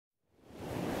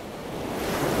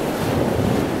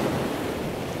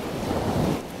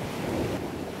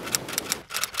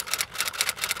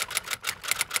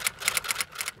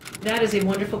That is a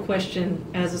wonderful question.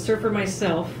 As a surfer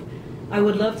myself, I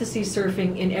would love to see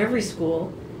surfing in every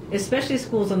school, especially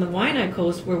schools on the Wai'anae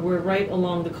coast where we're right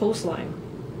along the coastline.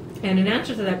 And in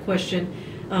answer to that question,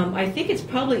 I think it's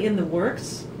probably in the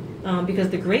works, because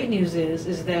the great news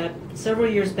is that several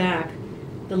years back,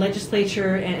 the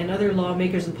legislature and other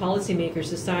lawmakers and policymakers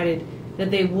decided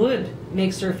that they would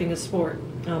make surfing a sport,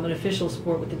 an official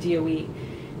sport with the DOE.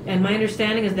 And my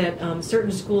understanding is that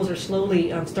certain schools are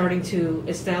slowly starting to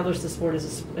establish the sport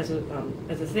as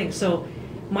a thing. So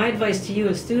my advice to you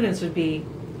as students would be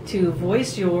to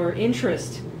voice your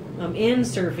interest in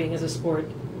surfing as a sport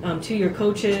to your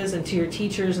coaches and to your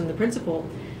teachers and the principal,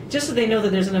 just so they know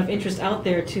that there's enough interest out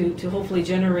there to hopefully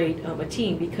generate a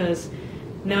team. Because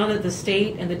now that the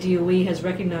state and the DOE has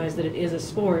recognized that it is a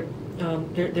sport,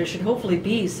 there should hopefully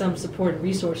be some support and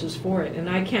resources for it. And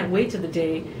I can't wait to the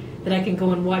day that I can go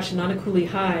and watch Nanakuli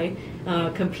High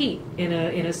compete in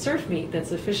a surf meet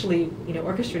that's officially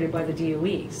orchestrated by the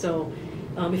DOE. So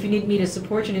if you need me to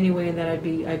support you in any way in that, I'd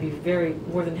be very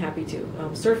more than happy to.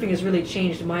 Surfing has really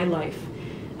changed my life.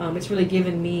 It's really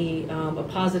given me a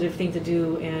positive thing to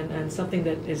do and something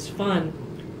that is fun,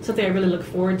 something I really look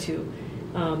forward to.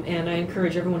 And I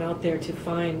encourage everyone out there to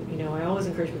find, I always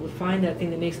encourage people to find that thing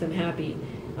that makes them happy.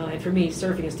 And for me,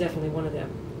 surfing is definitely one of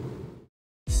them.